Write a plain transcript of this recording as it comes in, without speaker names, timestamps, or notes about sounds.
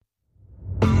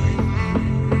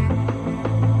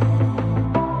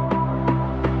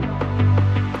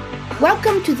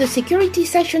Welcome to the Security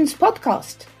Sessions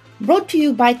podcast, brought to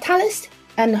you by Thales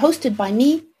and hosted by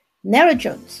me, Nera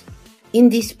Jones. In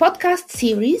this podcast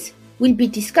series, we'll be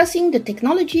discussing the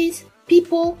technologies,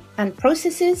 people, and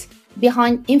processes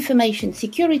behind information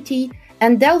security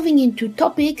and delving into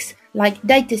topics like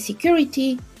data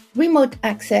security, remote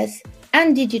access,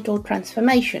 and digital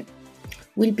transformation.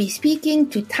 We'll be speaking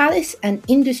to Thales and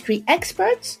industry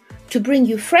experts to bring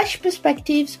you fresh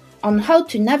perspectives on how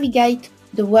to navigate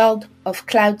the world of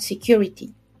cloud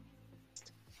security.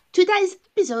 Today's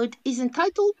episode is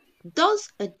entitled, Does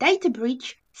a Data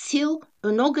Breach Seal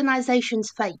an Organization's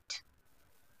Fate?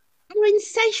 Our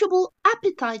insatiable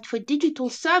appetite for digital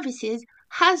services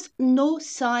has no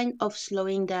sign of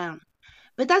slowing down.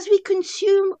 But as we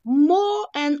consume more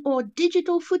and our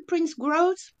digital footprints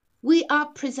grows, we are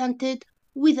presented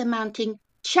with a mounting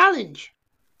challenge,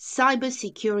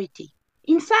 cybersecurity.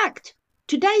 In fact,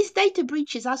 today's data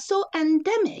breaches are so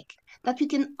endemic that we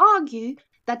can argue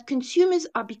that consumers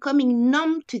are becoming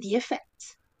numb to the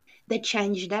effects. They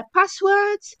change their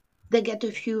passwords, they get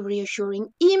a few reassuring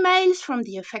emails from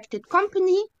the affected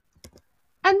company,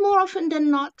 and more often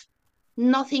than not,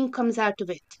 nothing comes out of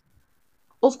it.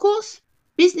 Of course,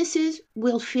 businesses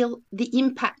will feel the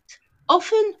impact,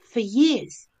 often for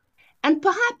years. And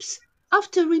perhaps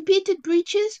after repeated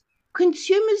breaches,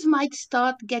 consumers might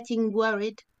start getting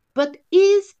worried. But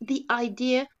is the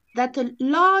idea that a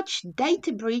large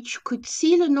data breach could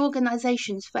seal an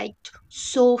organization's fate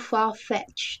so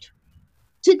far-fetched?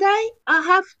 Today, I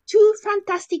have two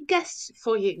fantastic guests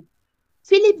for you.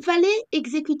 Philippe Vallée,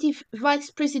 Executive Vice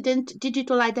President,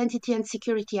 Digital Identity and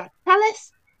Security at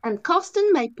Thales, and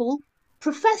Carsten Maple,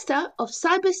 Professor of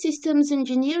Cyber Systems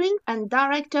Engineering and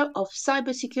Director of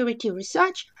Cybersecurity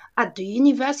Research at the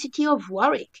University of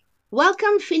Warwick.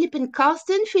 Welcome, Philippe and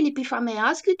Carsten. Philippe, if I may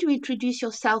ask you to introduce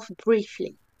yourself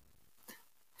briefly.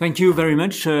 Thank you very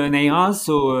much, Neira.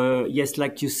 So, yes,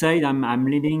 like you said, I'm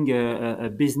leading a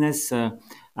business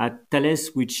at Thales,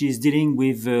 which is dealing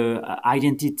with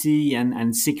identity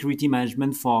and security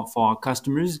management for our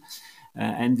customers.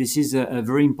 And this is a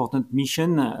very important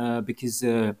mission because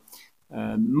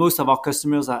most of our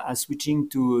customers are switching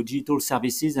to digital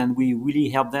services, and we really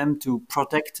help them to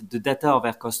protect the data of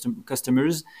our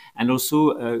customers and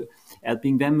also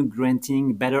helping them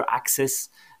granting better access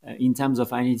in terms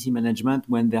of identity management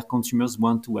when their consumers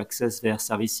want to access their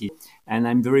services. And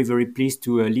I'm very, very pleased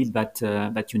to lead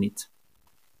that unit.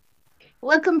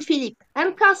 Welcome, Philippe.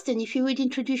 And Carsten, if you would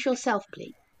introduce yourself,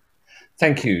 please.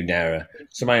 Thank you, Nera.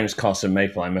 So my name is Carsten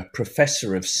Maple. I'm a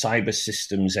professor of cyber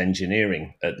systems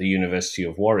engineering at the University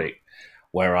of Warwick,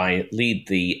 where I lead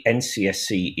the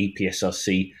NCSC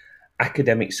EPSRC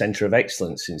Academic Centre of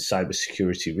Excellence in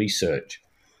Cybersecurity Research.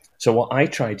 So what I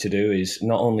try to do is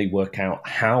not only work out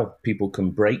how people can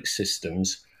break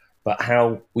systems, but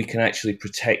how we can actually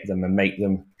protect them and make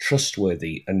them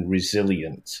trustworthy and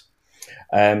resilient.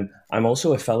 I'm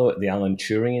also a fellow at the Alan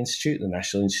Turing Institute, the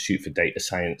National Institute for Data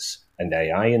Science and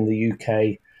AI in the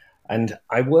UK. And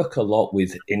I work a lot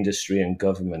with industry and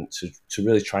government to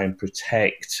really try and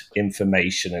protect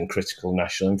information and critical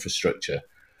national infrastructure.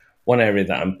 One area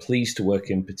that I'm pleased to work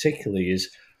in particularly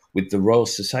is with the Royal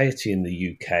Society in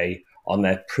the UK on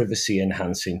their Privacy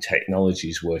Enhancing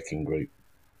Technologies Working Group.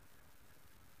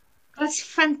 That's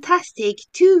fantastic.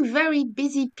 Two very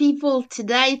busy people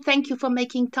today. Thank you for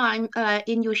making time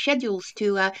in your schedules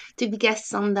to be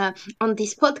guests on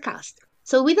this podcast.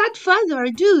 So without further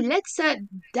ado, let's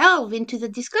delve into the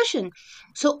discussion.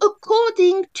 So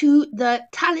according to the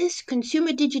Thales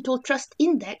Consumer Digital Trust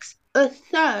Index, a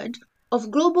third of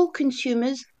global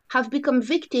consumers have become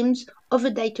victims of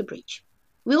a data breach.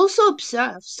 We also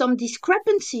observe some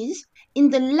discrepancies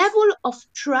in the level of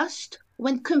trust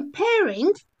when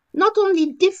comparing not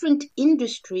only different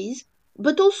industries,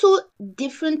 but also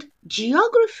different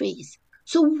geographies.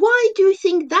 So why do you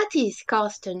think that is,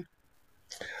 Carsten?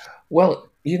 Well,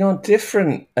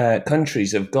 different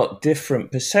countries have got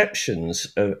different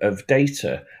perceptions of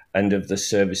data and of the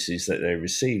services that they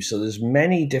receive. So there's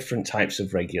many different types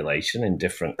of regulation in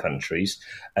different countries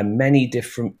and many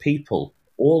different people.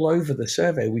 All over the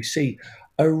survey, we see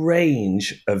a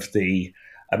range of the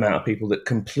amount of people that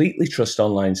completely trust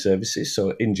online services.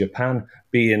 So in Japan,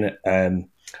 being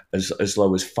as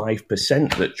low as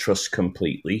 5% that trust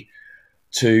completely,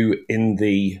 to in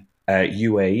the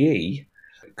UAE,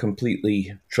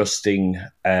 completely trusting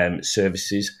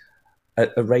services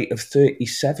at a rate of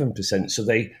 37%. So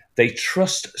they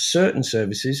trust certain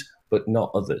services, but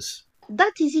not others.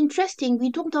 that is interesting. We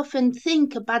don't often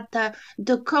think about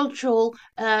the cultural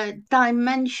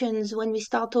dimensions when we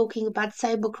start talking about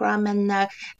cybercrime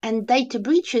and data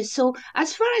breaches. So,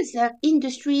 as far as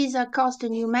industries are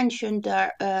concerned, you mentioned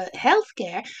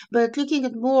healthcare, but looking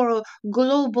at more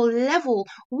global level,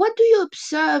 what do you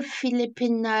observe, Philip,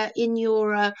 in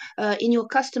your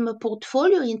customer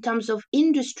portfolio in terms of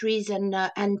industries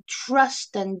and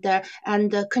trust and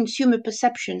consumer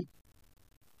perception?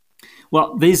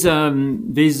 Well, there's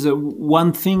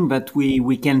one thing that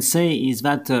we can say is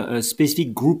that a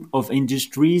specific group of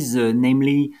industries,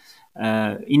 namely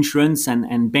insurance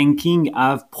and banking,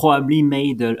 have probably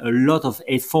made a lot of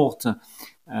effort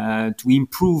to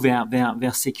improve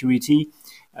their security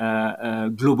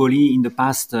globally in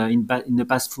the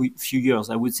past few years.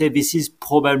 I would say this is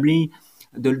probably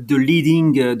the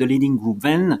leading group.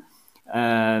 Then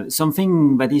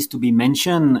something that is to be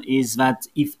mentioned is that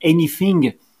if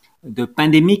anything, the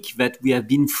pandemic that we have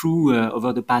been through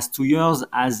over the past 2 years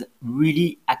has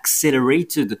really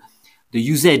accelerated the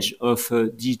usage of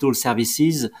digital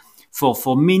services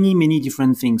for many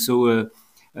different things. So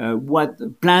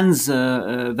what plans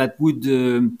that would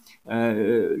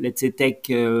let's say take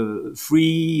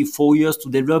 3-4 years to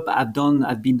develop have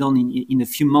been done in a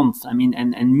few months. I mean,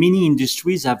 and many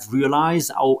industries have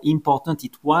realized how important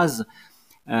it was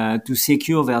to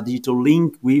secure their digital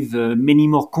link with many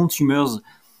more consumers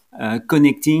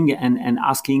connecting and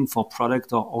asking for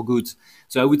product or goods.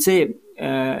 So I would say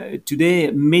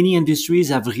today many industries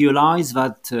have realized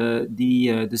that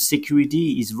the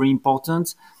security is very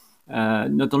important,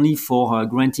 not only for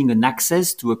granting an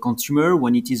access to a consumer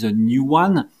when it is a new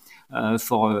one,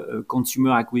 for a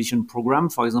consumer acquisition program,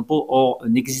 for example, or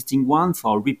an existing one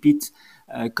for repeat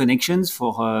connections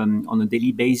on a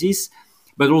daily basis.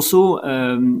 But also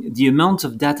the amount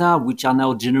of data which are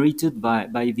now generated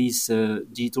by these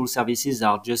digital services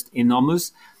are just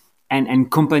enormous,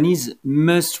 and companies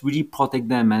must really protect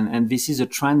them. And this is a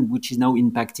trend which is now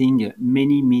impacting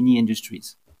many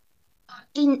industries.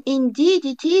 Indeed,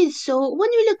 it is. So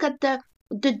when you look at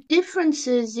the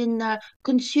differences in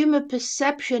consumer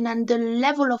perception and the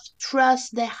level of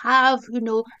trust they have,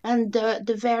 and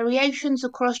the variations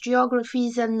across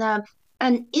geographies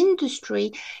and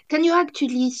industry, can you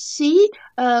actually see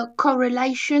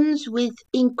correlations with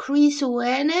increased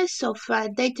awareness of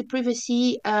data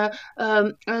privacy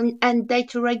and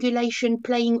data regulation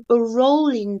playing a role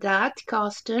in that,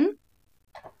 Carsten?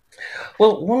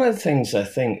 Well, one of the things I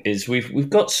think is we've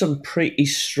got some pretty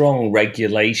strong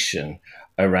regulation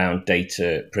around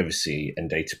data privacy and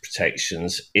data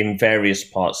protections in various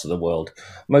parts of the world,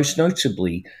 most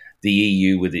notably the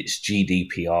EU with its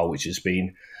GDPR, which has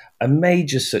been a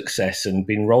major success and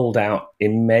been rolled out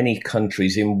in many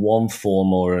countries in one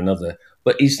form or another,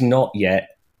 but is not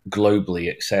yet globally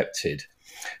accepted.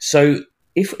 So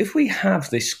if we have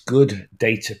this good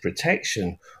data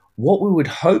protection, what we would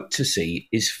hope to see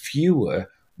is fewer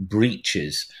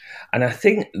breaches. And I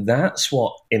think that's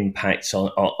what impacts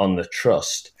on the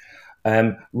trust.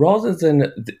 Rather than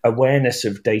the awareness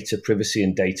of data privacy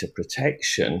and data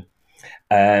protection,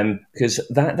 because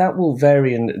that will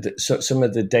vary, and some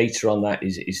of the data on that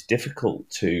is difficult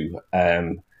to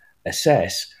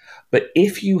assess. But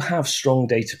if you have strong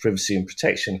data privacy and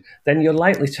protection, then you're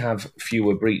likely to have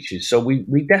fewer breaches. So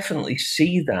we definitely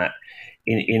see that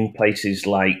in places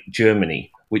like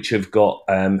Germany, which have got,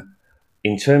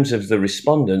 in terms of the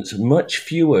respondents, much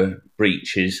fewer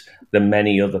breaches than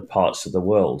many other parts of the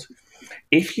world.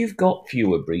 If you've got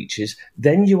fewer breaches,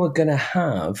 then you are going to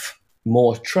have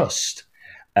more trust.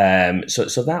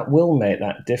 So that will make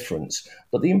that difference.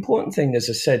 But the important thing, as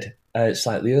I said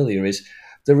slightly earlier, is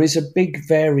there is a big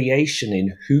variation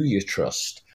in who you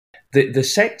trust. The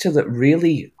sector that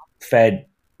really fared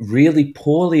really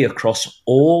poorly across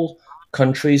all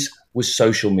countries was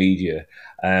social media.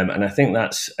 And I think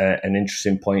that's an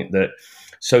interesting point, that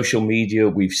social media,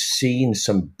 we've seen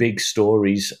some big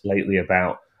stories lately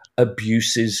about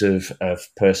abuses of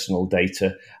personal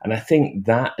data. And I think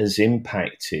that has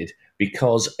impacted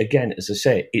because, again, as I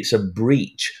say, it's a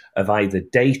breach of either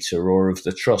data or of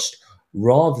the trust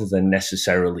rather than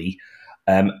necessarily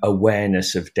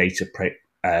awareness of data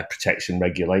protection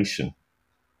regulation.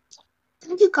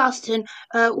 Thank you, Carsten.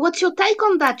 What's your take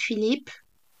on that, Philippe?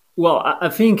 Well, I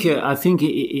think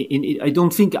I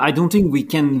don't think we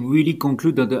can really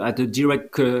conclude at a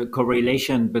direct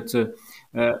correlation, but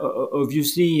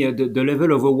obviously the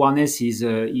level of awareness is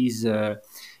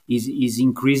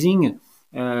increasing.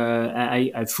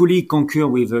 I fully concur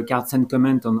with Carsten's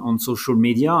comment on social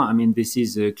media. I mean, this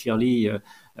is clearly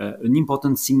an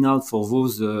important signal for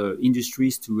those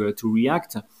industries to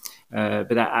react.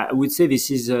 But I would say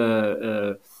this is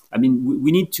I mean,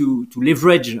 we need to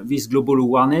leverage this global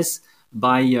awareness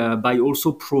by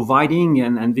also providing,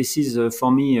 and this is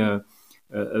for me a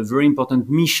very important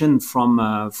mission from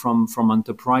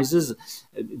enterprises.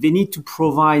 They need to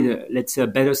provide, let's say, a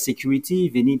better security.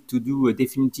 They need to do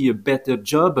definitely a better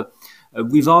job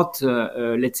without,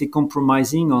 let's say,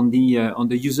 compromising on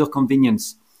the user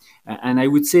convenience. And I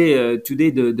would say today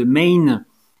the main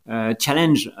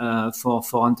challenge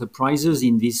for enterprises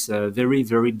in this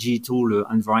very digital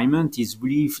environment is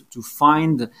really to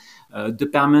find the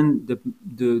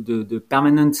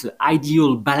permanent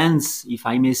ideal balance, if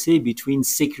I may say, between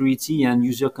security and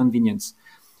user convenience.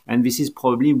 And this is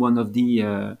probably one of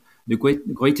the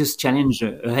greatest challenge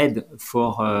ahead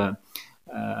for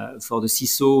the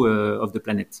CISO of the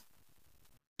planet.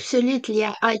 Absolutely,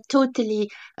 I totally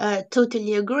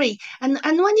agree. And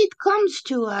when it comes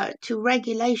to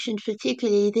regulation,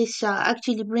 particularly, this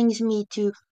actually brings me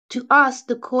to ask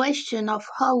the question of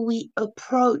how we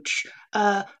approach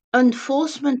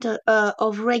enforcement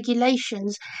of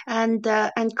regulations. And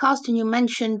Carsten, you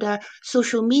mentioned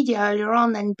social media earlier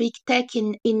on and big tech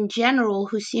in general,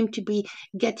 who seem to be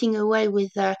getting away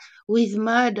with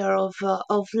murder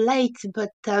of late,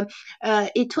 but.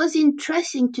 It was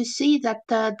interesting to see that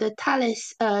the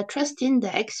Thales Trust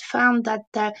Index found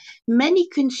that many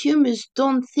consumers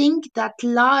don't think that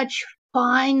large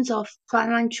fines or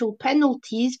financial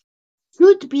penalties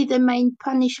should be the main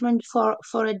punishment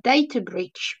for a data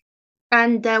breach.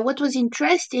 And what was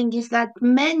interesting is that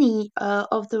many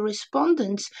of the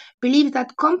respondents believe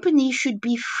that companies should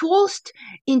be forced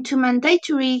into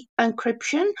mandatory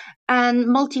encryption and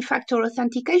multi-factor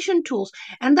authentication tools.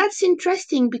 And that's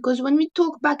interesting because when we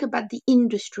talk back about the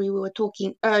industry, we were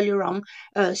talking earlier on,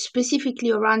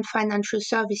 specifically around financial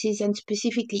services and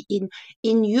specifically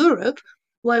in Europe,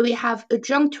 where we have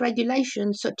adjunct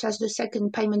regulations such as the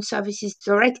Second Payment Services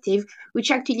Directive,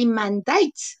 which actually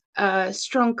mandates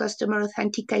strong customer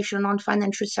authentication on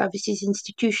financial services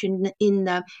institution in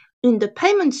the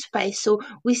payment space. So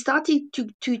we started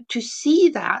to see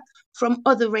that from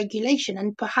other regulation,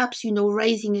 and perhaps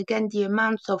raising again the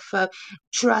amount of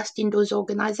trust in those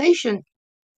organizations.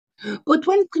 But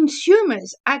when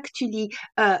consumers actually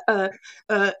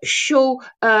show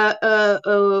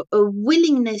a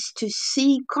willingness to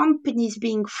see companies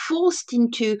being forced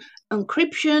into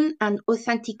encryption and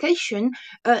authentication,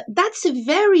 that's a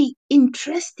very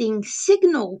interesting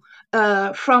signal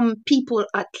from people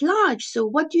at large. So,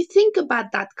 what do you think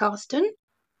about that, Carsten?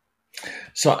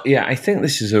 So, yeah, I think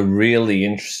this is a really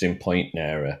interesting point,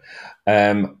 Nera.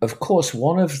 Of course,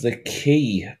 one of the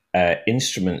key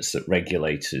instruments that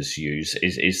regulators use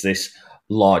is this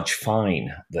large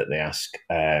fine that they ask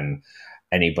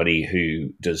anybody who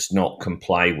does not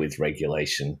comply with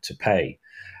regulation to pay.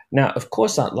 Now, of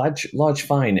course, that large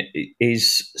fine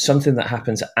is something that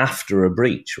happens after a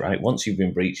breach, right? Once you've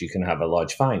been breached, you can have a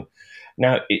large fine.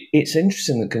 Now, it's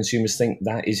interesting that consumers think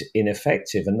that is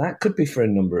ineffective, and that could be for a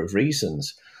number of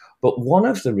reasons. But one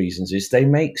of the reasons is they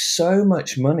make so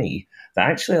much money that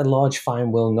actually a large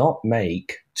fine will not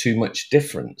make too much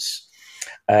difference.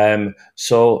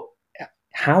 So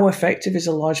how effective is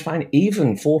a large fine?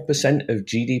 Even 4% of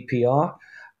GDPR,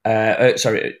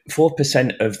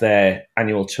 4% of their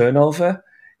annual turnover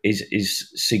is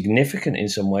significant in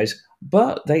some ways,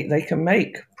 but they can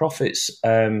make profits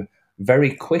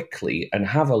very quickly and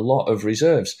have a lot of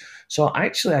reserves. So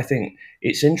actually, I think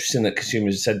it's interesting that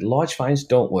consumers said large fines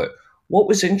don't work. What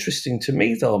was interesting to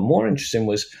me, though, more interesting,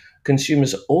 was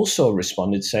consumers also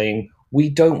responded saying,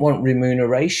 we don't want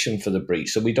remuneration for the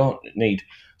breach, so we don't need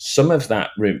some of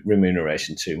that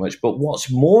remuneration too much. But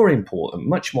what's more important,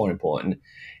 much more important,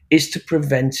 is to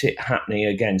prevent it happening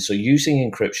again. So using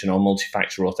encryption or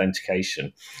multi-factor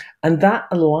authentication. And that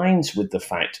aligns with the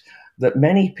fact that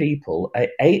many people,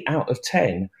 8 out of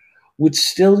 10, would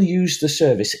still use the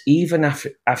service even after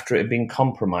it had been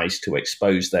compromised to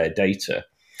expose their data.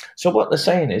 So what they're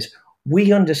saying is,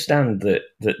 we understand that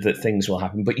things will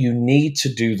happen, but you need to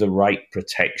do the right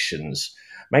protections.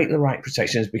 Make the right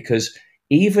protections, because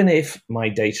even if my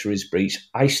data is breached,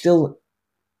 I still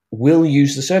will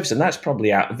use the service, and that's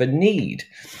probably out of a need.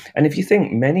 And if you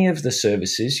think many of the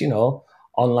services,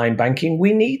 online banking,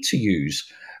 we need to use.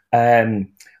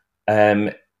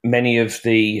 Many of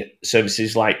the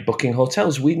services like booking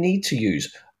hotels, we need to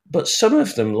use. But some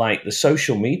of them, like the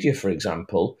social media, for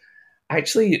example,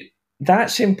 actually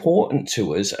that's important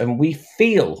to us, and we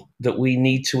feel that we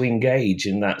need to engage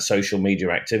in that social media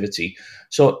activity.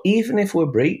 So even if we're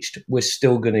breached, we're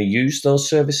still going to use those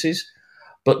services.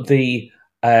 But the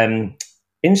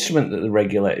instrument that the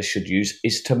regulators should use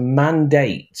is to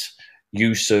mandate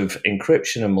use of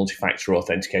encryption and multi-factor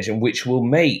authentication, which will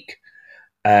make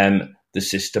the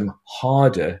system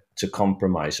harder to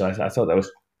compromise. So I thought that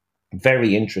was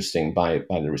very interesting by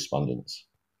the respondents.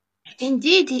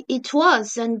 Indeed, it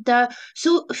was. And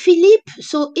so, Philippe,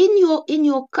 so in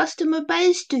your customer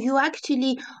base, do you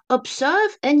actually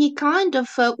observe any kind of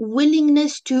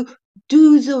willingness to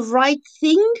do the right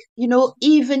thing?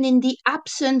 Even in the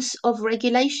absence of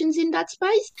regulations in that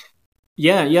space.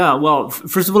 Yeah. Well,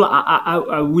 first of all,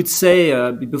 I would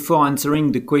say before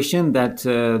answering the question that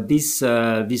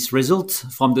this result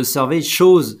from the survey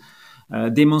shows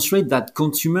demonstrate that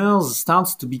consumers start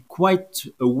to be quite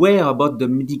aware about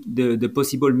the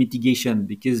possible mitigation,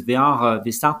 because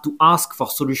they start to ask for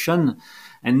solution,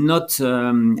 and not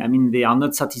they are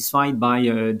not satisfied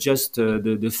by just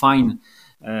the fine,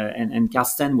 and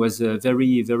Carsten was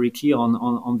very clear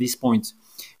on this point.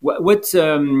 What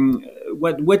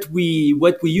we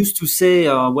used to say,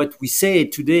 what we say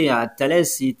today at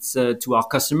Thales, it's to our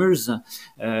customers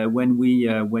when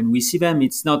we see them.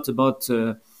 It's not about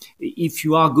if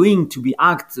you are going to be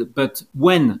hacked, but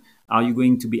when are you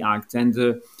going to be hacked? And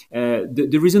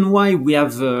the reason why we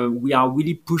are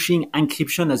really pushing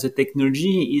encryption as a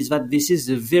technology is that this is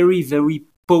a very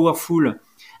powerful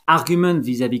argument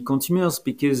vis-à-vis consumers,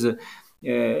 because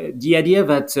the idea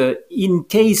that in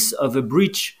case of a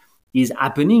breach is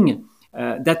happening,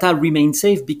 data remain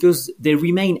safe because they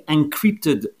remain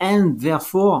encrypted and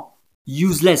therefore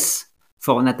useless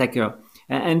for an attacker.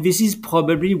 And this is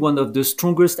probably one of the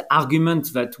strongest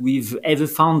arguments that we've ever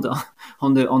found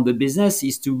on the business,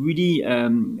 is to really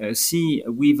see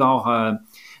with our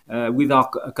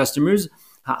customers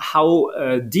how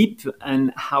deep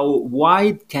and how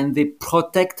wide can they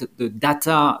protect the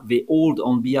data they hold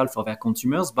on behalf of their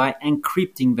consumers by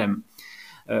encrypting them.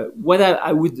 What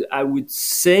I would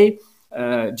say,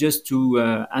 just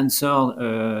to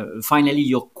answer finally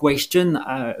your question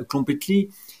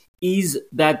completely, is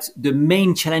that the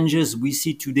main challenges we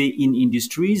see today in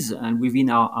industries and within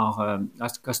our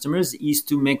customers is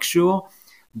to make sure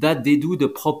that they do the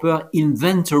proper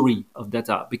inventory of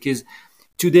data. Because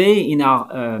today, in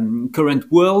our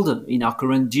current world, in our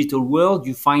current digital world,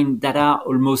 you find data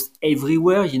almost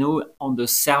everywhere. On the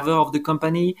server of the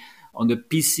company, on the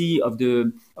PC of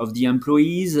the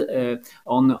employees,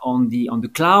 on the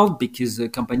cloud, because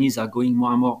companies are going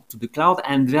more and more to the cloud,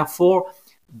 and therefore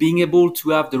being able to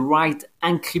have the right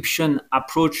encryption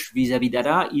approach vis-à-vis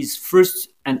data is first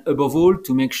and above all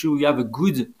to make sure you have a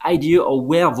good idea of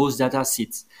where those data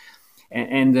sits.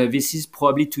 And this is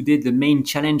probably today the main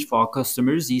challenge for our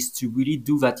customers, is to really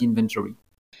do that inventory.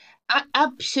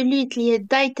 Absolutely, a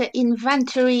data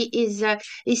inventory is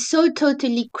so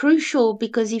totally crucial,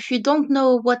 because if you don't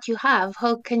know what you have,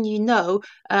 how can you know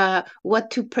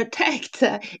what to protect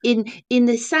in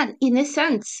a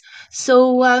sense?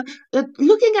 So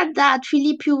looking at that,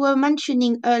 Philippe, you were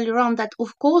mentioning earlier on that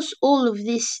of course all of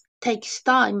this takes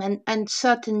time and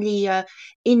certainly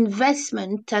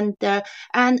investment, and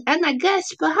I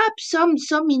guess perhaps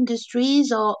some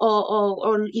industries, or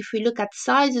if we look at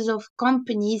sizes of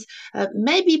companies,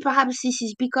 maybe perhaps this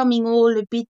is becoming all a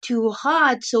bit too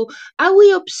hard. So are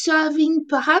we observing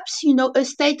perhaps a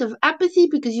state of apathy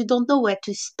because you don't know where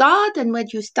to start, and when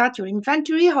you start your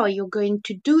inventory, how you're going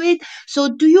to do it? So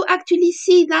do you actually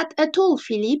see that at all,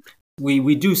 Philippe?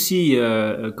 We do see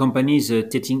companies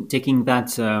taking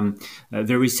that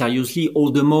very seriously,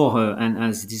 all the more, and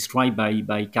as described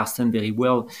by Carsten very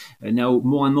well, now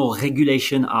more and more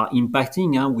regulation are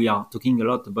impacting. We are talking a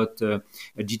lot about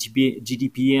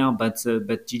GDPR, but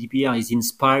GDPR is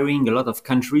inspiring a lot of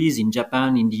countries in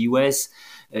Japan, in the US,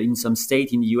 in some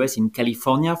state in the US, in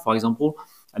California, for example.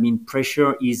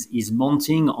 Pressure is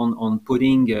mounting on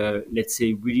putting, let's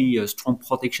say, really strong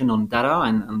protection on data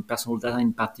and personal data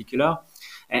in particular.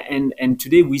 And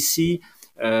today we see,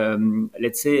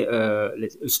 let's say, a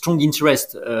strong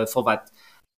interest for that.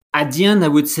 At the end, I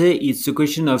would say it's a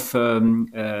question of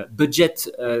budget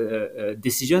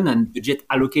decision and budget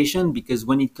allocation, because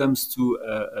when it comes to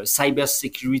cyber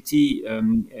security,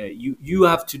 you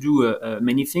have to do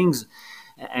many things.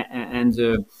 And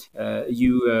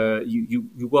you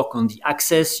work on the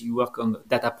access, you work on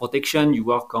data protection, you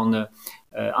work on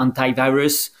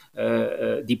antivirus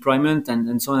deployment,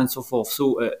 and so on and so forth.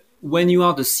 So when you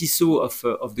are the CISO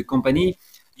of the company,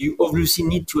 you obviously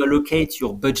need to allocate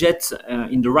your budget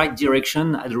in the right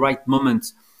direction at the right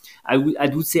moment. I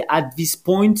would say at this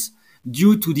point,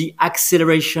 due to the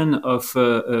acceleration of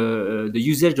the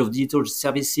usage of digital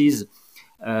services,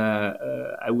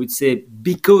 I would say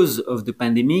because of the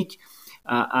pandemic,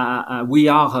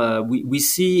 we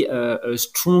see a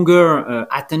stronger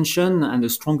attention and a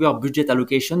stronger budget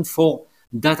allocation for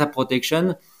data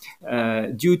protection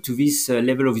due to this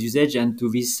level of usage and to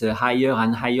this higher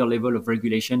and higher level of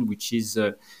regulation, which is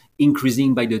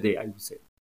increasing by the day, I would say.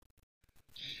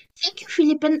 Thank you,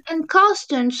 Philippe. And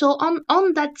Carsten, so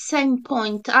on that same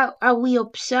point, are we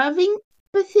observing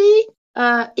empathy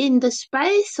in the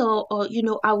space, or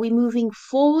are we moving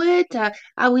forward?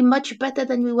 Are we much better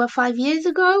than we were 5 years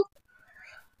ago?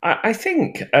 I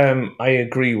think I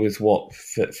agree with what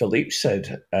Philippe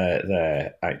said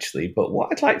there, actually. But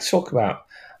what I'd like to talk about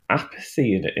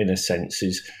apathy in a sense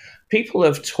is people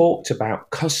have talked about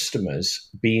customers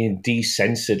being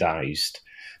desensitized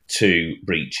to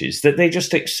breaches, that they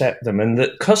just accept them, and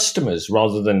that customers,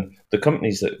 rather than the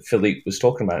companies that Philippe was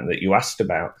talking about and that you asked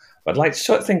about, I'd like to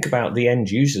sort of think about the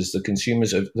end users, the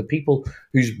consumers, of the people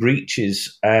whose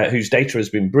whose data has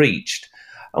been breached.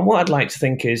 And what I'd like to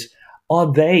think is,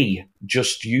 are they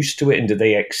just used to it, and do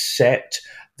they accept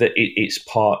that it's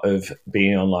part of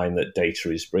being online that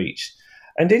data is breached?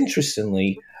 And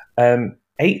interestingly,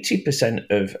 80%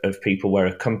 of people where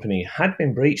a company had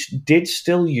been breached did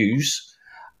still use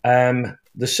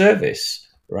the service,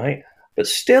 right? But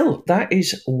still, that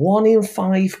is 1 in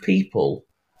 5 people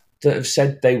that have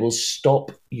said they will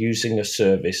stop using a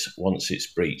service once it's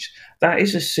breached. That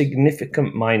is a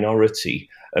significant minority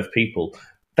of people.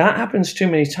 That happens too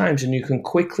many times, and you can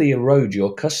quickly erode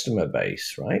your customer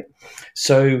base, right?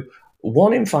 So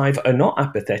 1 in 5 are not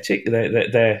apathetic.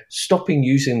 They're stopping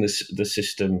using the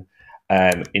system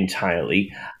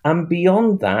entirely. And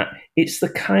beyond that, it's the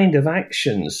kind of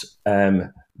actions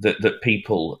that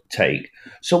people take.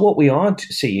 So what we are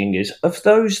seeing is, of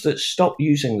those that stop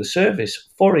using the service,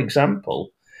 for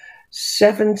example,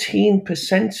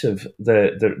 17% of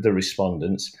the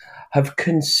respondents have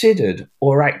considered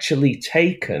or actually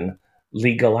taken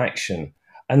legal action.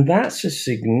 And that's a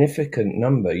significant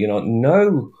number.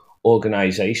 No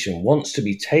organization wants to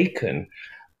be taken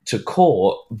to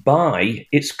court by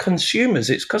its consumers,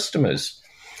 its customers.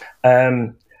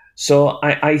 So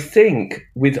I think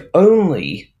with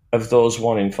only of those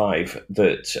 1 in 5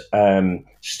 that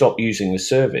stop using the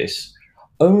service,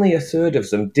 only a third of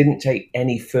them didn't take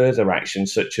any further action,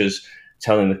 such as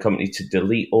telling the company to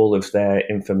delete all of their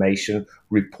information,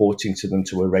 reporting to them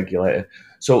to a regulator.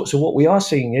 So what we are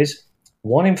seeing is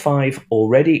 1 in 5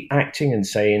 already acting and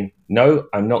saying, no,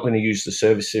 I'm not going to use the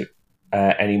service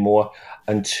anymore.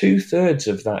 And 2/3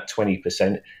 of that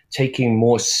 20% taking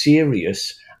more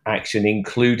serious action,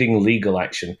 including legal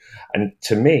action. And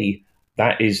to me,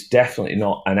 that is definitely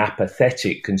not an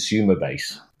apathetic consumer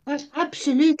base.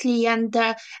 Absolutely, and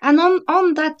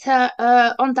on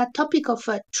that topic of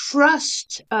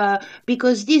trust,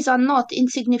 because these are not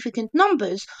insignificant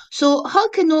numbers. So, how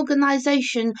can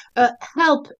organization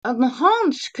help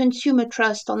enhance consumer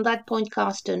trust on that point,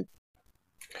 Carsten?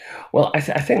 Well, I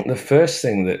think the first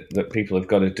thing that people have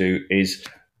got to do is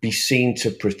be seen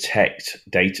to protect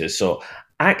data. So,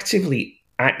 actively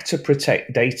act to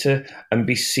protect data and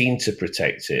be seen to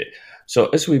protect it. So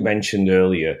as we mentioned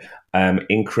earlier,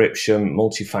 encryption,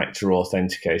 multi-factor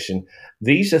authentication,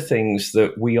 these are things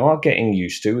that we are getting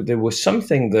used to. There was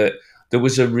something that there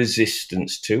was a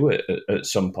resistance to at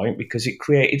some point because it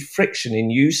created friction in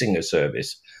using a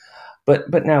service.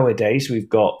 But nowadays we've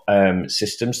got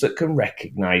systems that can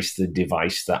recognize the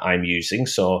device that I'm using.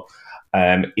 So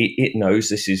it knows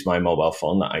this is my mobile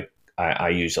phone that I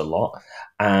use a lot,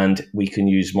 and we can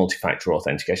use multi-factor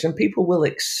authentication. People will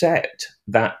accept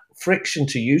that friction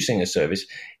to using a service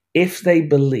if they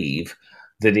believe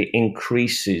that it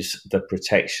increases the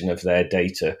protection of their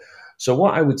data. So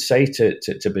what I would say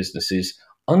to businesses,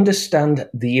 understand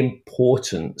the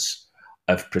importance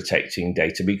of protecting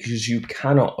data, because you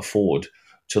cannot afford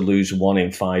to lose 1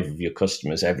 in 5 of your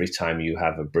customers every time you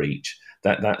have a breach.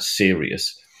 That's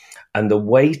serious. And the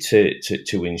way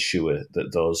to ensure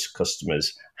that those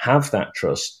customers have that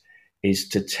trust is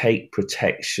to take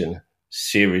protection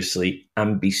seriously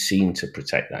and be seen to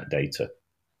protect that data.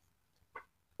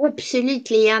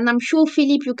 Absolutely, and I'm sure,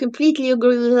 Philippe, you completely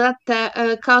agree with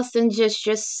that Carsten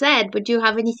just said, but do you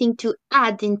have anything to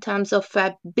add in terms of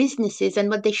businesses and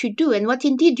what they should do and what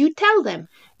indeed you tell them?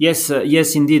 Yes,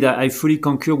 indeed. I fully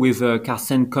concur with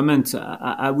Carsten's comment.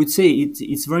 I would say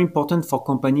it's very important for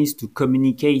companies to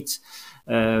communicate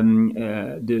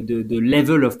the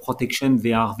level of protection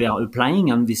they are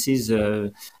applying, and this is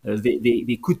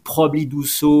they could probably do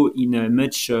so in a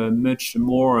much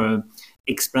more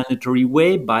explanatory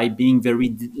way by being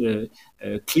very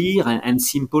clear and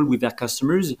simple with their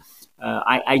customers.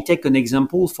 I take an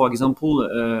example, for example,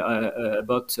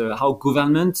 about how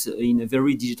governments in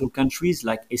very digital countries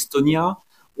like Estonia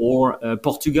or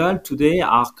Portugal today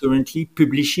are currently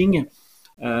publishing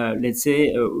let's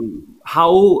say,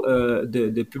 how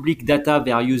the public data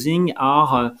they are using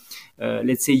are,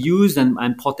 let's say, used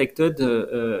and protected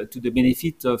to the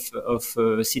benefit of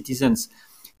citizens.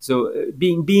 So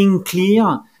being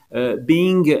clear,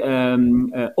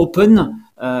 being open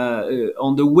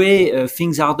on the way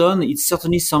things are done, it's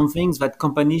certainly some things that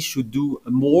companies should do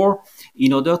more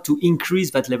in order to increase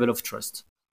that level of trust.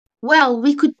 Well,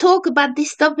 we could talk about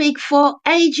this topic for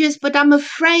ages, but I'm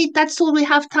afraid that's all we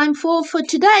have time for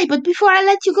today. But before I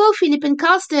let you go, Philippe and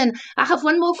Carsten, I have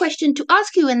one more question to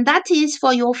ask you, and that is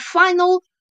for your final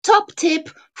top tip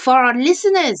for our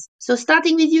listeners. So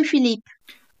starting with you, Philippe.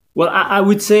 Well, I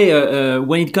would say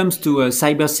when it comes to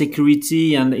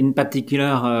cybersecurity and in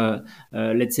particular,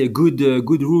 let's say good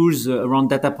rules around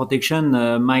data protection,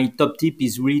 my top tip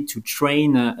is really to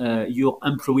train your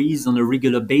employees on a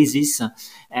regular basis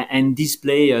and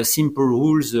display simple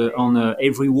rules on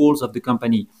every walls of the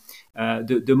company.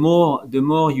 The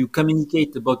more you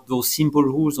communicate about those simple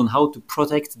rules on how to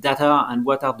protect data and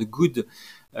what are the good,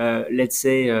 let's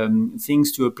say,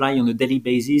 things to apply on a daily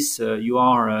basis, you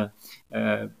are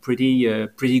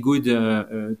pretty good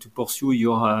to pursue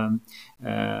your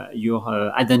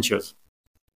adventures.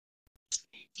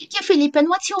 Thank you, Philippe. And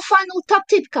what's your final top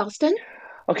tip, Carsten?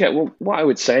 Okay, well, what I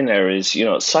would say there is,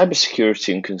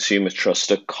 cybersecurity and consumer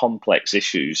trust are complex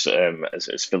issues,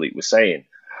 as Philippe was saying.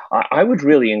 I would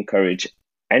really encourage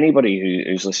anybody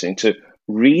who's listening to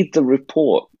read the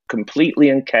report completely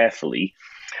and carefully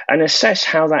and assess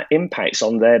how that impacts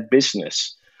on their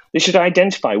business. They should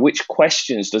identify which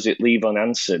questions does it leave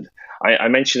unanswered. I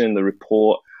mentioned in the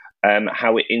report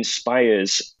how it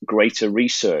inspires greater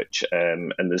research,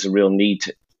 and there's a real need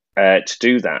to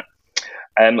do that.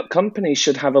 Companies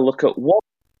should have a look at what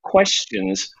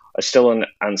questions are still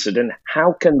unanswered and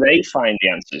how can they find the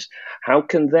answers? How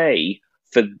can they,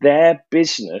 for their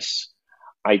business,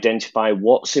 identify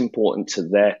what's important to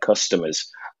their customers?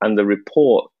 And the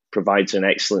report provides an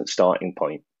excellent starting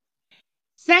point.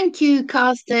 Thank you,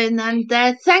 Carsten, and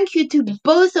thank you to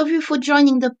both of you for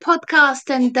joining the podcast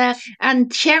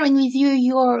and sharing with you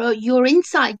your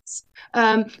insights.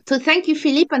 So thank you,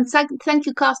 Philippe, and thank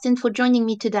you, Carsten, for joining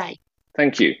me today.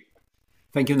 Thank you.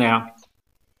 Thank you, Nera.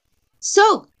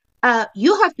 So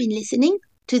you have been listening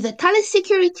to the Thales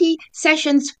Security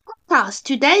Sessions podcast.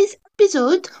 Today's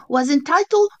episode was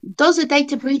entitled, Does a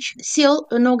Data Breach Seal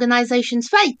an Organization's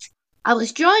Fate? I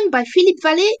was joined by Philippe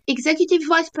Vallée, Executive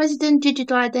Vice President,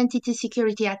 Digital Identity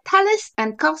Security at Thales,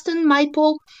 and Carsten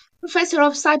Maypol, Professor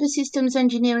of Cyber Systems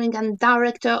Engineering and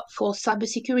Director for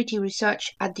Cybersecurity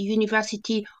Research at the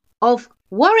University of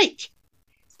Warwick.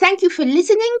 Thank you for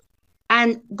listening,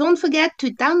 and don't forget to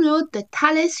download the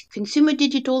Thales Consumer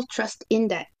Digital Trust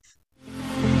Index.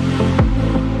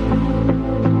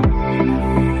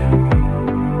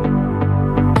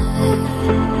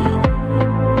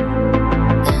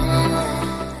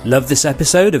 Love this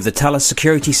episode of the Thales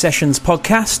Security Sessions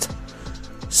podcast?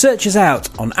 Search us out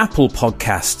on Apple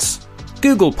Podcasts,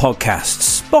 Google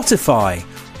Podcasts, Spotify,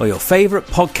 or your favourite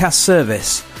podcast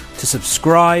service to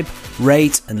subscribe,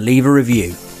 rate and leave a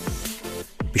review.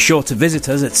 Be sure to visit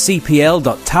us at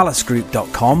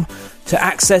cpl.thalesgroup.com to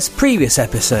access previous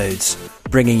episodes,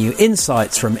 bringing you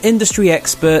insights from industry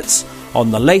experts on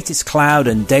the latest cloud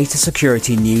and data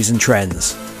security news and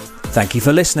trends. Thank you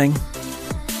for listening.